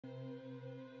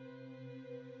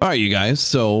All right, you guys.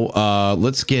 So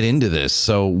let's get into this.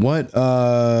 So what?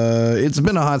 It's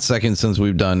been a hot second since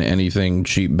we've done anything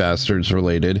Cheap Bastards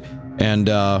related, and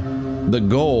the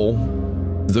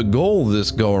goal this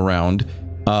go around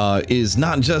is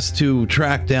not just to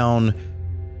track down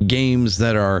games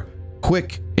that are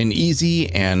quick and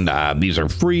easy and these are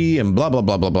free and blah blah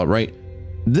blah blah blah. Right?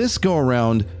 This go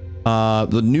around,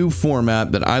 the new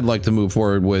format that I'd like to move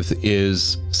forward with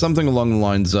is something along the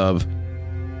lines of,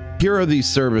 here are these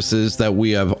services that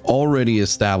we have already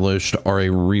established are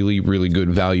a really, really good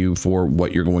value for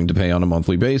what you're going to pay on a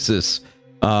monthly basis.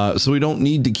 So we don't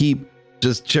need to keep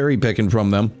just cherry picking from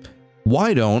them.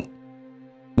 Why don't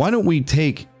we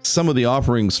take some of the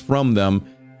offerings from them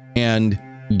and,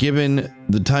 given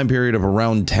the time period of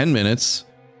around 10 minutes,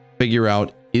 figure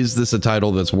out, is this a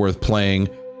title that's worth playing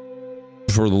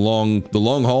for the long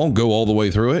haul, go all the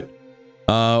way through it?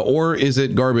 Or is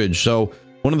it garbage? So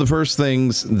one of the first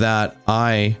things that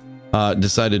I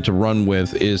decided to run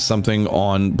with is something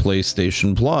on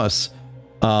PlayStation Plus.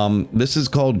 This is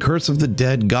called Curse of the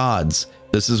Dead Gods.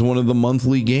 This is one of the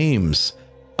monthly games.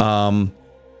 10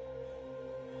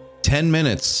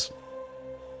 minutes.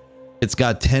 It's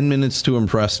got 10 minutes to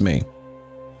impress me.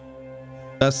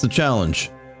 That's the challenge.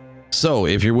 So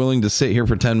if you're willing to sit here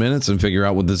for 10 minutes and figure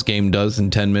out what this game does in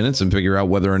 10 minutes and figure out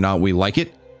whether or not we like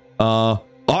it,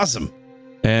 awesome.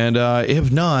 And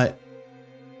if not,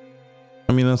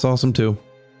 I mean, that's awesome too.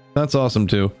 That's awesome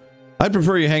too. I'd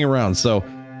prefer you hang around. So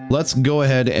let's go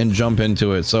ahead and jump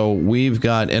into it. So we've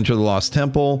got Enter the Lost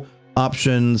Temple,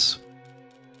 options.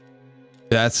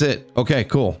 That's it. Okay,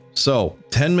 cool. So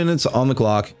 10 minutes on the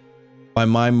clock. By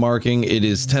my marking, it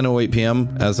is 10:08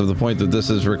 p.m. as of the point that this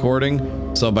is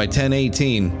recording. So by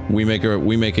 10:18, we'll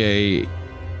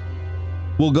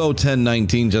go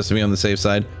 10:19 just to be on the safe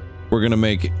side. We're going to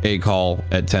make a call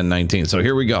at 10:19. So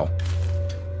here we go.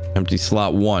 Empty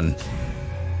slot 1.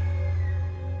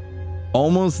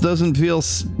 Almost doesn't feel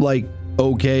like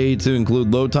okay to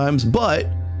include load times, but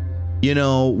you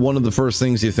know, one of the first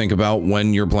things you think about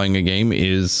when you're playing a game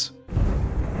is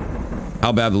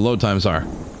how bad the load times are.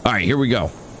 All right, here we go.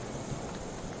 All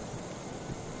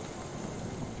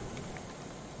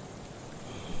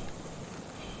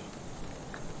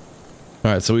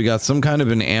right, so we got some kind of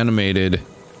an animated.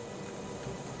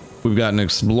 We've got an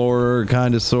explorer,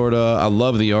 kind of, sort of. I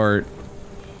love the art.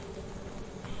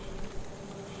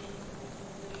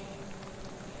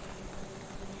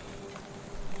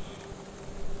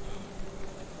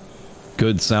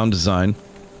 Good sound design.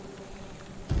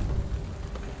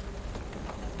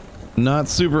 Not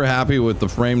super happy with the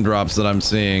frame drops that I'm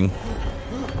seeing.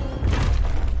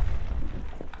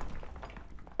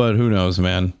 But who knows,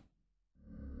 man.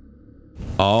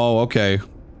 Oh, okay.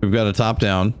 We've got a top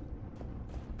down.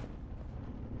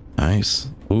 Nice.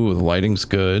 Ooh, the lighting's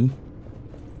good.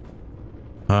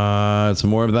 It's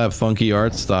more of that funky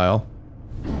art style.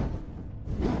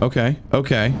 Okay,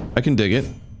 okay. I can dig it.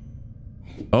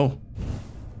 Oh.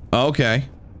 Okay.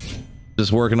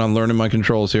 Just working on learning my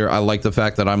controls here. I like the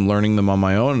fact that I'm learning them on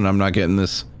my own and I'm not getting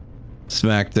this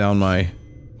smacked down my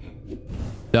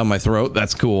throat.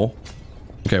 That's cool.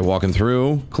 Okay, walking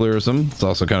through, clears them. It's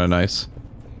also kind of nice.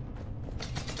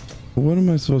 What am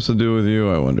I supposed to do with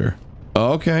you, I wonder?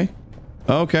 Okay.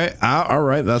 Okay. All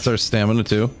right. That's our stamina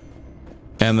too.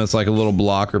 And that's like a little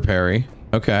block or parry.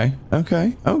 Okay.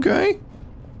 Okay. Okay.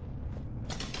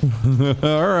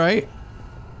 All right.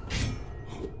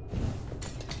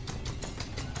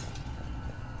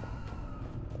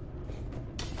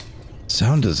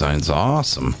 Sound design's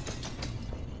awesome.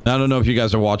 I don't know if you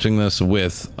guys are watching this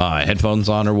with headphones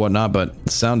on or whatnot, but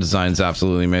sound design's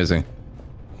absolutely amazing.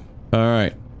 All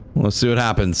right. Let's see what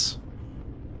happens.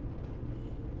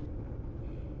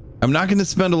 I'm not going to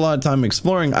spend a lot of time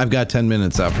exploring. I've got 10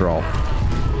 minutes after all.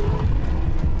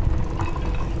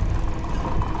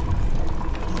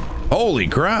 Holy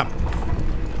crap.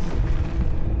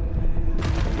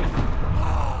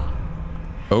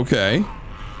 Okay.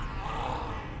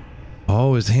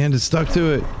 Oh, his hand is stuck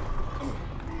to it.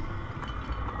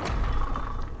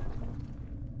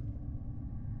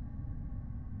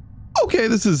 Okay,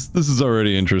 this is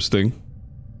already interesting.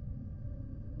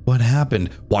 What happened?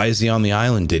 Why is he on the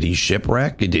island? Did he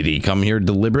shipwreck? Did he come here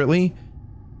deliberately?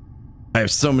 I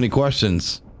have so many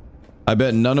questions. I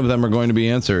bet none of them are going to be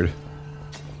answered.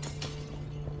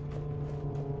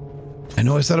 I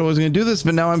know I said I wasn't going to do this,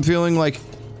 but now I'm feeling like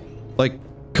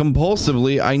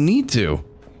compulsively I need to.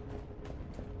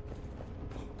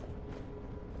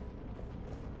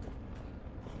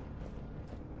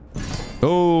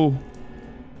 Oh.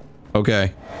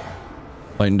 Okay.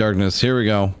 Light and darkness. Here we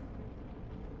go.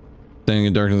 Standing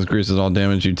in darkness increases all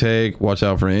damage you take. Watch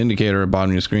out for an indicator at the bottom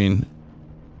of your screen.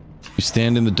 You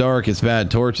stand in the dark, it's bad.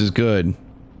 Torch is good.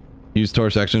 Use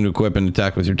torch action to equip and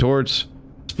attack with your torch.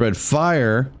 Spread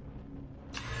fire.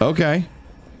 Okay.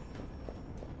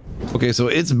 Okay, so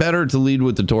it's better to lead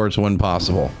with the torch when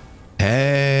possible.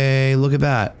 Hey, look at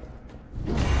that.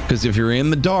 Because if you're in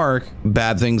the dark,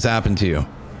 bad things happen to you.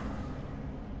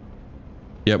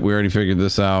 Yep, we already figured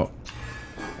this out.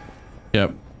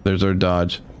 Yep, there's our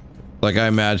dodge. Like I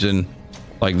imagine,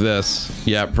 like this.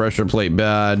 Yep, pressure plate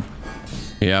bad.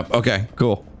 Yep, okay,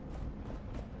 cool.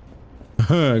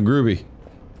 Groovy.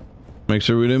 Make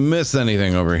sure we didn't miss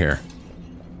anything over here.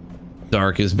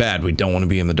 Dark is bad. We don't want to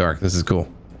be in the dark. This is cool.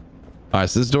 Alright,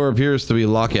 so this door appears to be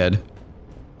locked.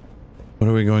 What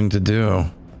are we going to do?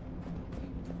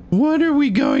 What are we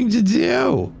going to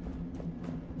do?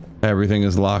 Everything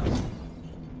is locked.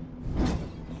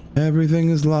 Everything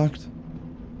is locked.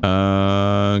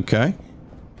 Okay.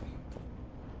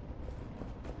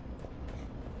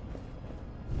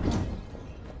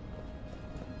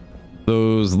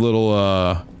 Those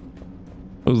little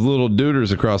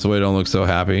duders across the way don't look so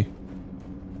happy.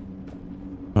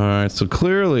 All right, so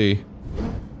clearly.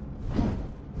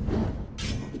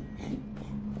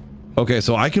 Okay,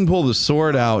 so I can pull the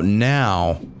sword out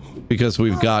now because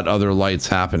we've got other lights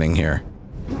happening here.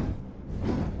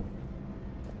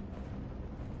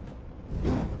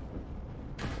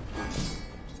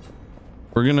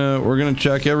 We're gonna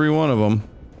check every one of them.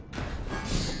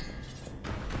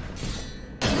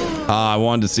 Ah, I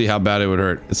wanted to see how bad it would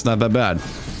hurt. It's not that bad.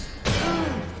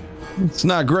 It's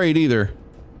not great either.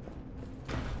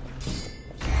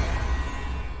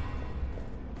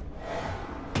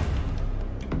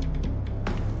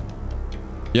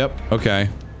 Yep, okay.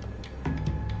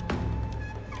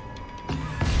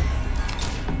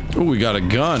 Oh, we got a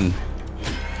gun.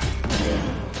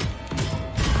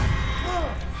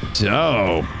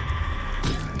 Dope.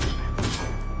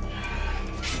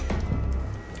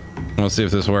 Let's see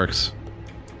if this works.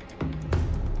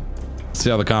 Let's see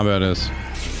how the combat is.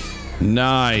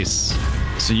 Nice.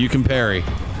 So you can parry.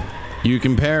 You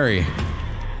can parry.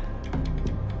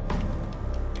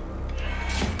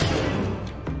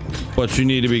 But you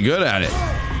need to be good at it.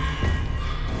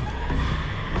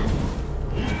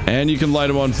 And you can light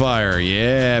them on fire.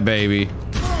 Yeah, baby.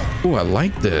 Ooh, I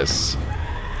like this.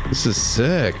 This is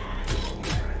sick.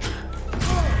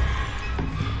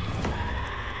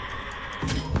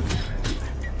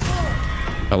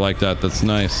 I like that. That's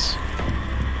nice.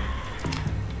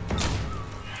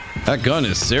 That gun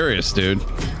is serious, dude.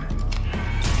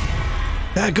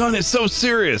 That gun is so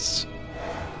serious.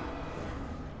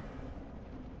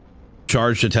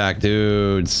 Charged attack,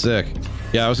 dude. Sick.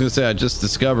 Yeah, I was gonna say I just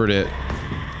discovered it.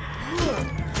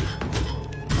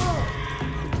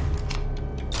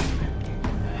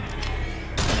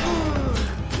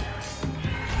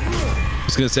 I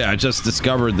was gonna say I just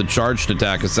discovered the charged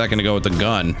attack a second ago with the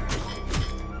gun.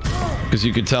 Because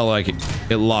you could tell, like,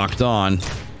 it locked on.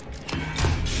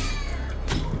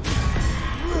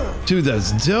 Dude,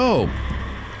 that's dope.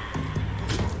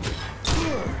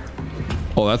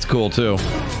 Oh, that's cool, too.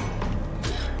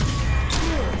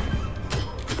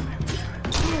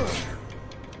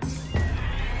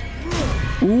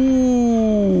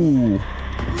 Ooh.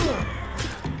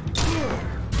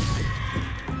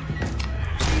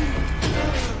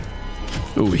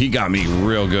 Ooh, he got me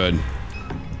real good.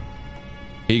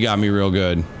 He got me real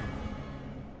good.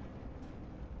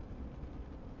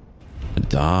 A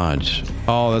dodge.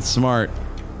 Oh, that's smart.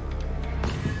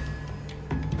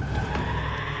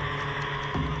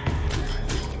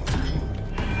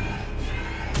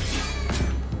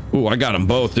 Ooh, I got them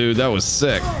both, dude. That was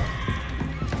sick.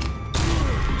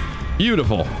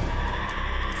 Beautiful.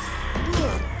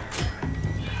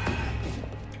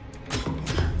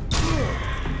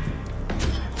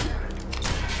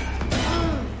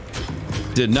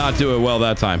 Did not do it well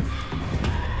that time.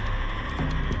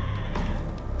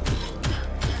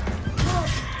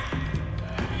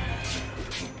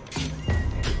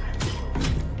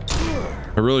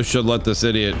 I really should let this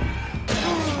idiot.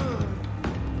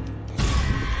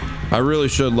 I really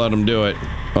should let him do it.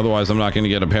 Otherwise, I'm not going to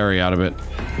get a parry out of it.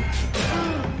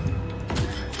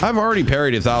 I've already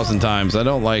parried 1,000 times. I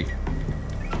don't like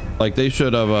they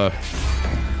should have,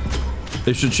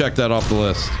 they should check that off the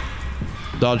list.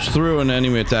 Dodge through an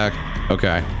enemy attack.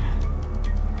 Okay.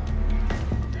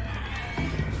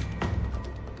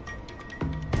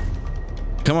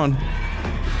 Come on.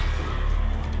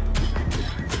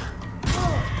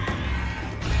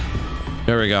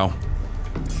 There we go.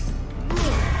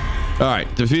 All right,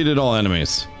 defeated all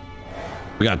enemies.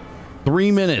 We got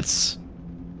 3 minutes.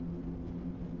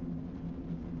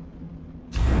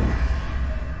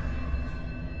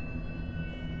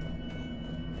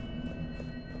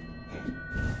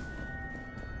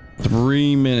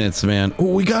 3 minutes, man.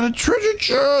 Oh, we got a treasure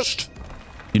chest.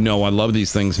 You know, I love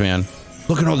these things, man.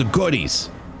 Look at all the goodies.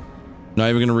 Not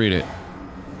even gonna read it.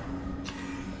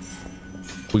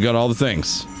 We got all the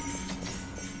things.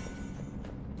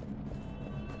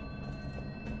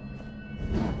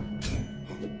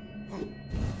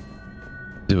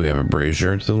 Do we have a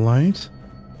brazier to light?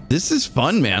 This is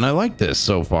fun, man. I like this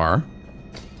so far.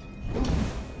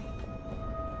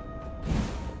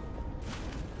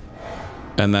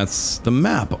 And that's the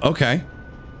map. Okay.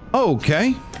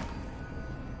 Okay.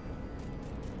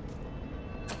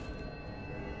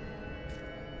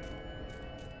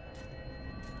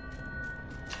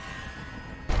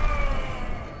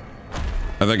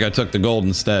 I think I took the gold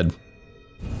instead.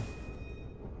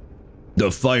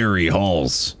 The fiery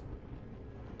halls.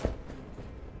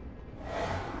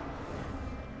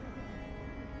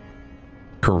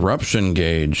 Corruption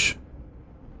gauge.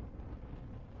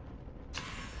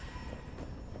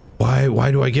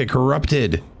 Why do I get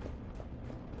corrupted?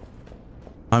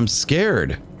 I'm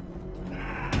scared.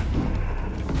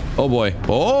 Oh boy.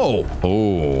 Oh.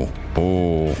 Oh.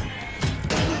 Oh.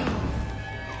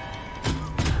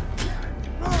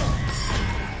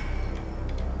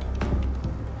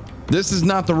 This is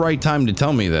not the right time to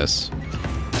tell me this.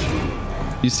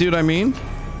 You see what I mean?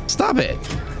 Stop it.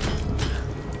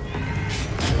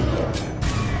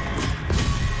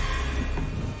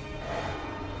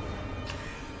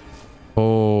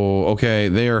 Oh, okay.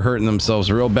 They are hurting themselves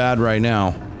real bad right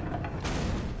now.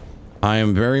 I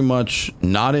am very much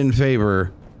not in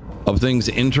favor of things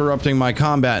interrupting my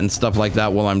combat and stuff like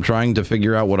that while I'm trying to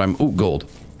figure out what I'm... Ooh, gold.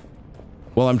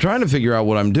 Well, I'm trying to figure out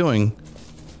what I'm doing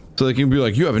so they can be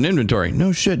like, you have an inventory.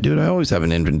 No shit, dude. I always have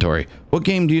an inventory. What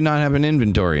game do you not have an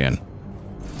inventory in?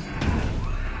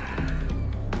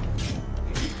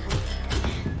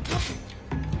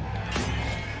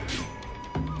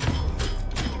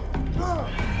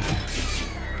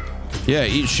 Yeah,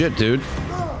 eat shit, dude.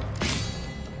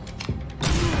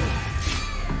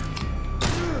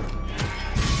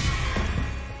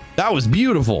 That was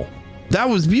beautiful. That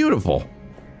was beautiful.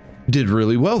 Did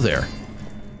really well there.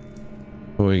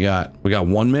 What we got? We got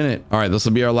 1 minute. All right, this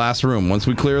will be our last room. Once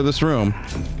we clear this room.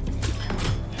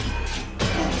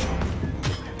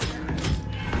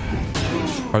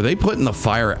 Are they putting the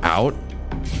fire out?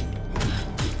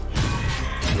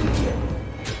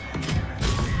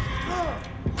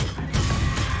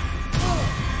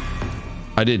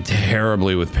 I did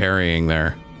terribly with parrying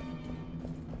there.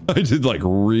 I did like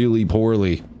really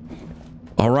poorly.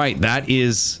 All right, that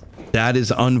is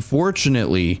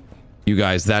unfortunately, you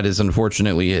guys, that is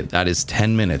unfortunately it. That is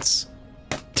 10 minutes.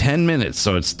 10 minutes.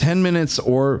 So it's 10 minutes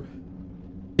or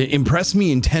impress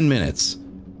me in 10 minutes.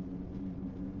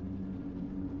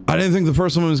 I didn't think the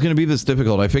first one was going to be this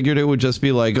difficult. I figured it would just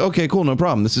be like, okay, cool, no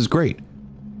problem. This is great.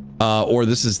 Or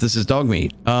this is dog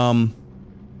meat.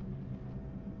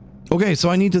 Okay, so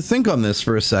I need to think on this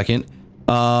for a second.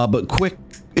 But quick,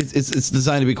 it's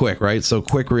designed to be quick, right? So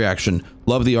quick reaction.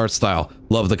 Love the art style.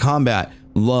 Love the combat.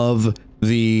 Love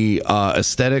the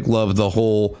aesthetic. Love the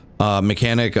whole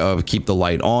mechanic of keep the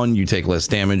light on. You take less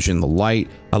damage in the light.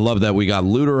 I love that we got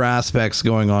looter aspects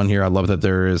going on here. I love that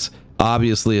there is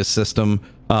obviously a system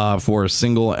for a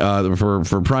single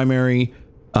for primary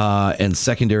and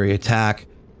secondary attack.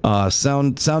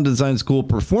 Sound design is cool.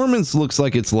 Performance looks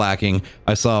like it's lacking.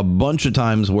 I saw a bunch of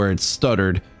times where it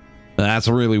stuttered. That's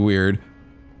really weird.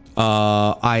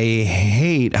 I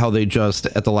hate how they just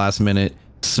at the last minute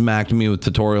smacked me with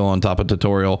tutorial on top of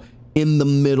tutorial in the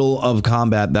middle of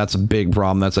combat. That's a big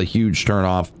problem. That's a huge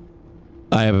turnoff.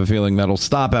 I have a feeling that'll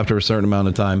stop after a certain amount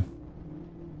of time.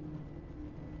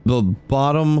 The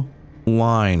bottom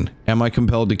line, am I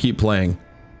compelled to keep playing?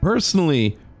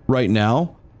 Personally, right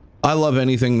now, I love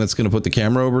anything that's going to put the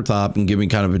camera over top and give me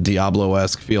kind of a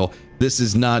Diablo-esque feel. This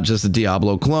is not just a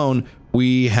Diablo clone.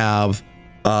 We have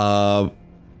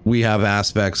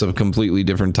aspects of completely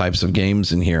different types of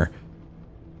games in here.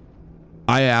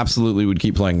 I absolutely would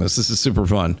keep playing this. This is super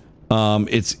fun.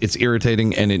 It's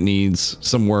irritating and it needs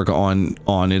some work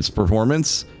on its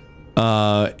performance.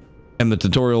 And the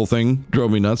tutorial thing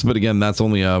drove me nuts, but again, that's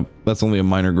only a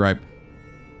minor gripe.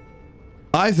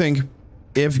 I think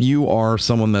if you are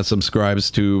someone that subscribes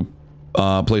to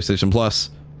PlayStation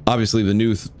Plus, obviously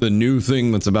the new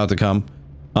thing that's about to come,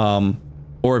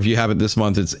 or if you have it this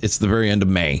month, it's the very end of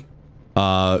May.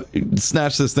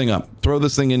 Snatch this thing up, throw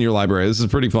this thing in your library. This is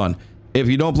pretty fun. If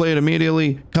you don't play it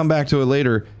immediately, come back to it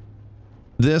later.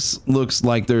 This looks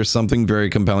like there's something very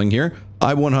compelling here.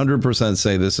 I 100%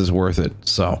 say this is worth it.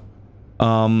 So,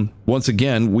 once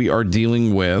again, we are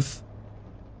dealing with,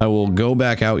 I will go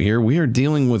back out here. We are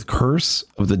dealing with Curse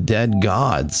of the Dead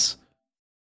Gods.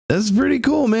 That's pretty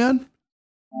cool, man.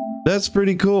 That's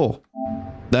pretty cool.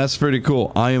 That's pretty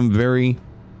cool. I'm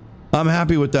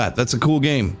happy with that. That's a cool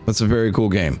game. That's a very cool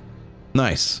game.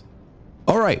 Nice.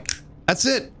 All right. That's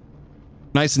it.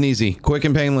 Nice and easy. Quick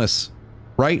and painless.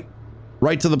 Right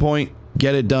to the point.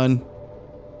 Get it done.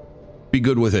 Be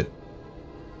good with it.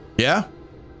 Yeah?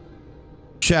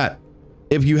 Chat.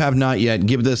 If you have not yet,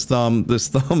 give this thumb,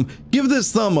 give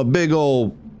this thumb a big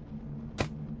ol'...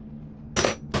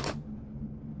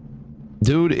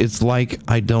 Dude, it's like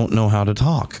I don't know how to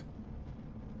talk.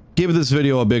 Give this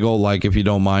video a big old like if you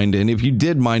don't mind, and if you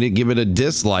did mind it, give it a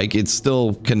dislike. It's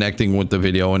still connecting with the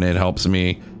video and it helps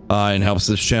me and helps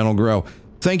this channel grow.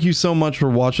 Thank you so much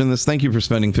for watching this. Thank you for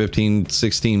spending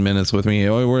 16 minutes with me.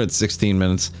 Oh, we're at 16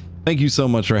 minutes. Thank you so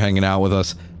much for hanging out with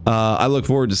us. I look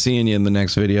forward to seeing you in the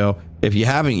next video. If you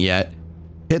haven't yet,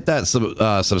 hit that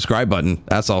subscribe button.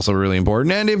 That's also really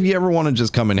important. And if you ever want to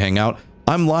just come and hang out,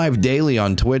 I'm live daily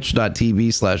on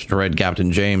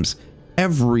twitch.tv/DreadCaptainJames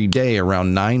every day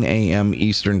around 9 a.m.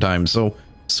 Eastern time. So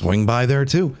swing by there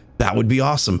too. That would be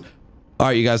awesome. All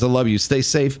right, you guys, I love you. Stay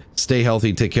safe, stay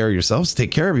healthy, take care of yourselves,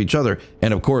 take care of each other,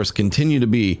 and of course, continue to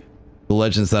be the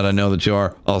legends that I know that you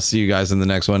are. I'll see you guys in the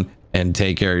next one, and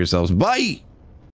take care of yourselves. Bye.